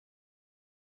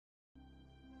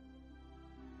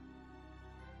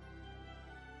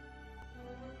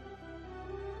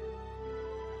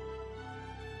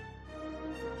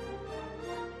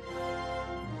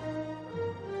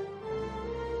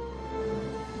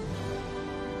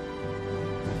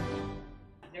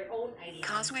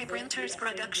Causeway Printers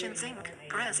Productions Inc.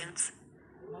 presents.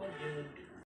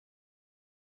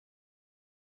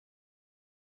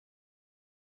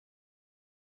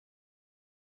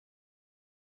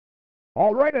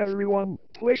 Alright everyone,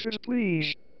 places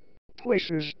please.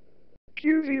 Places.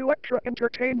 Cue the Elektra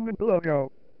Entertainment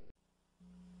logo.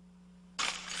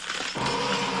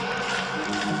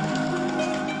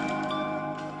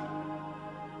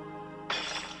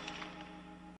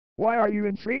 Why are you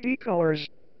in 3D colors?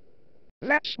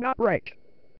 That's not right.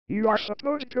 You are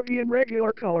supposed to be in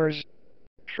regular colors.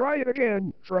 Try it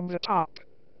again, from the top.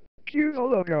 Cue the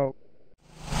logo.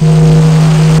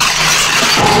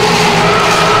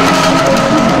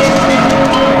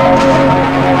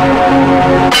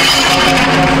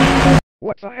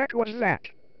 What the heck was that?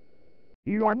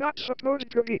 You are not supposed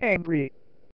to be angry.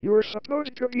 You're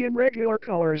supposed to be in regular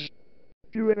colors.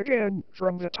 Do it again,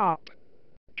 from the top.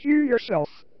 Cue yourself.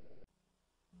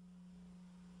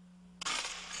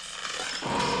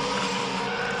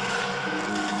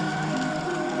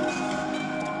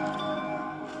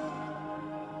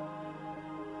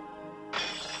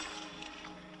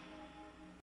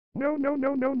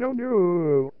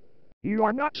 No. You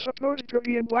are not supposed to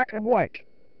be in black and white.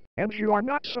 And you are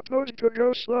not supposed to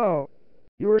go slow.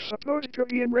 You're supposed to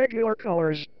be in regular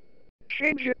colors.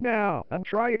 Change it now, and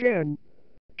try again.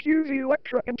 Cue the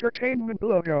Elektra Entertainment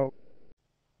logo.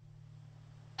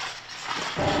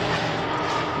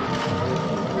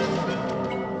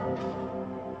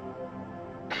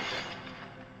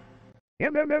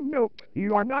 Nope.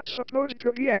 You are not supposed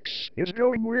to be X is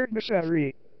going weird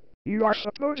misery. You are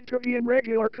supposed to be in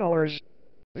regular colors.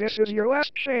 This is your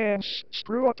last chance.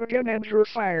 Screw up again and you're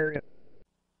fired.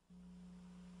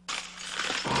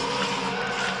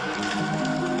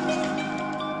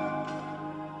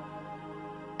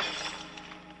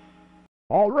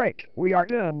 Alright, we are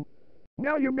done.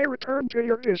 Now you may return to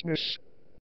your business.